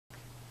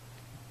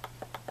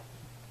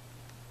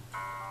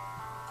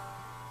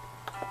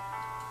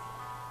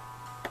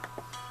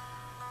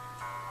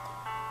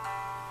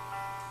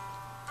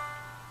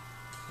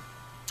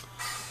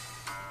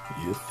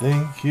You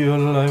think your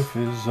life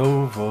is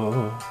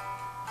over,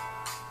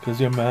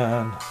 'cause your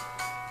man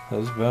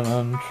has been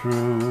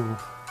untrue.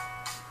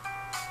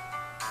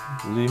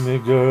 Believe me,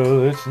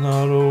 girl, it's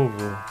not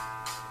over.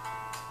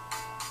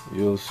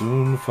 You'll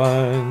soon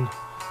find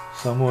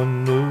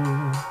someone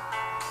new.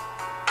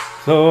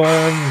 So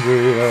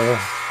Andrea,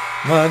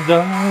 my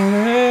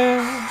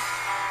darling,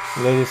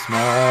 let a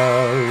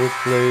smile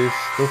replace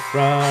the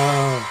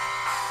frown.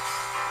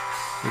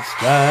 It's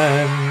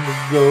time to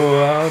go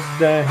out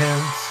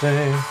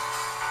dancing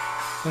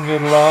and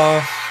get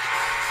lost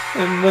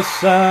in the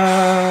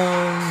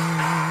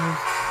sounds.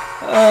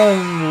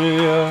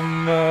 Andrea,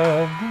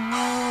 my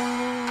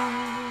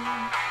darling,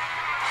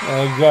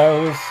 that guy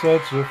was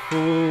such a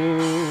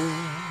fool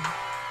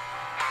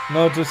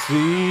not to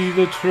see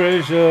the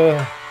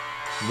treasure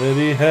that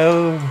he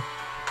held,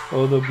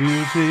 or the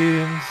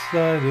beauty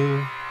inside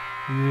of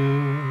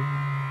you.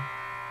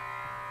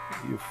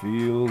 You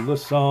feel the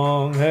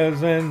song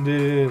has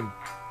ended,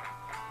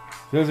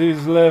 'cause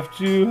he's left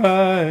you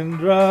high and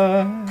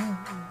dry.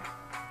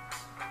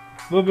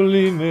 But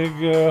believe me,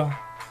 girl,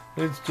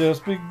 it's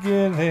just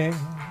beginning.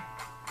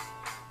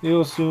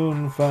 You'll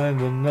soon find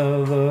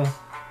another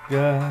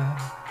guy.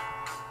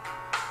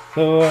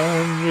 So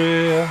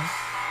Andrea,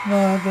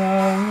 my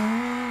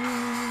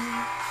darling,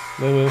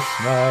 let a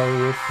smile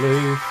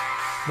replace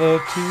the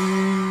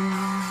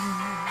tears.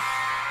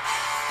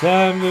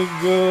 Time to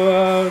go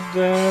out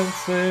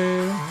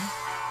dancing,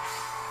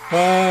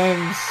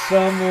 find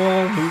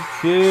someone who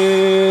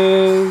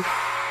cares.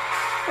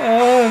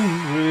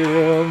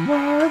 Andrea,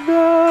 my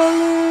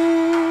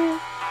darling,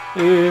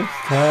 it's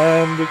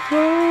time to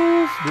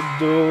close the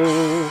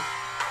door.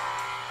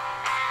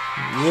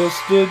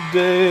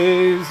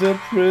 Yesterday's a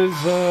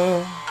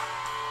prison,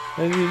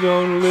 and you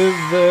don't live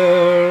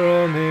there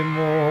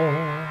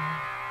anymore.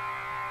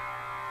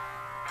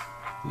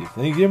 You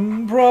think your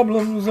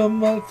problems are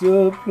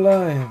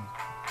multiplying,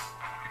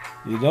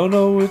 you don't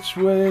know which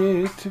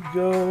way to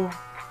go.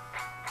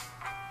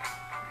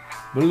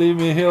 Believe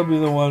me, he'll be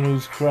the one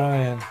who's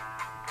crying.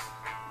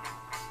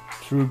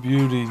 True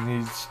beauty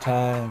needs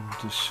time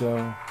to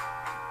show.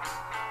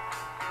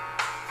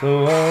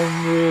 So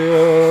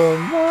Andrea,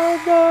 my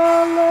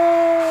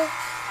darling,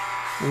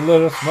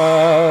 let a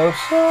smile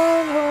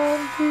shine on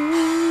through.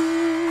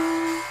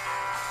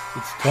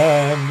 It's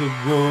time to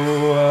go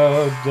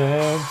out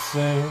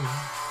dancing,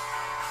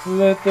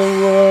 let the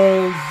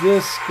world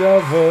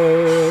discover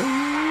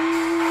you.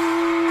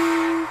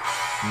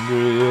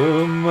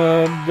 Andrea,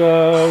 my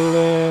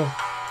darling,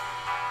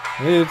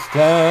 it's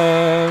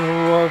time to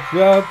walk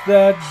out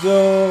that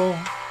door.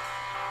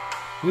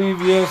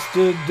 Leave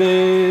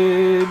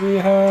yesterday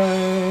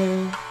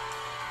behind,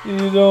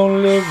 you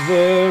don't live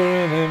there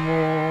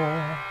anymore.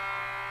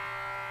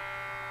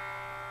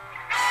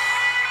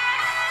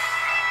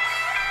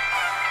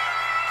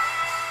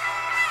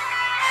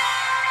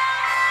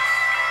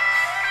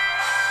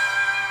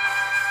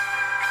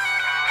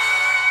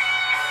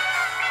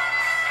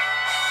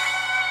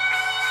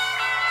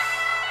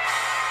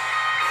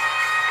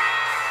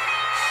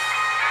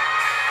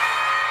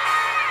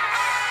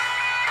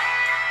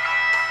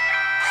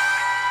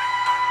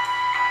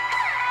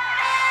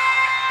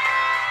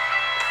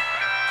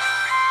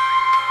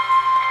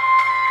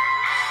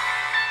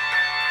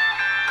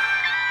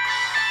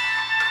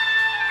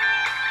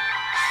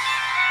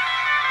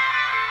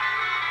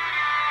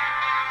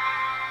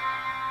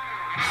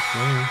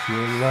 Think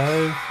your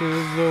life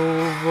is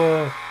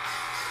over,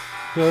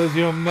 'cause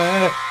your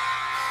man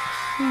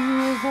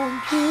is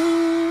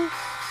untrue.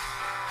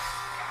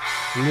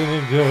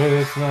 Little girl,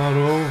 it's not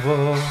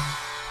over.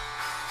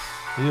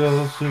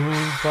 You'll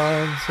soon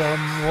find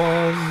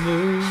someone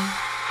new.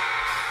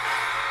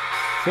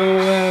 So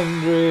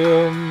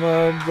Andrea,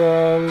 my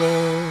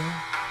darling,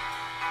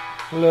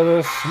 let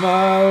a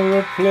smile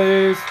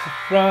replace the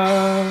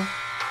frown.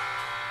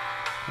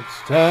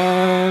 It's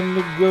time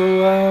to go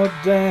out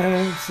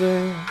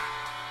dancing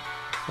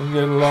and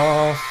get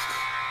lost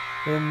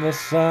in the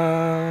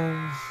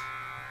sounds.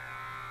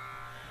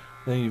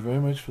 Thank you very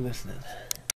much for listening.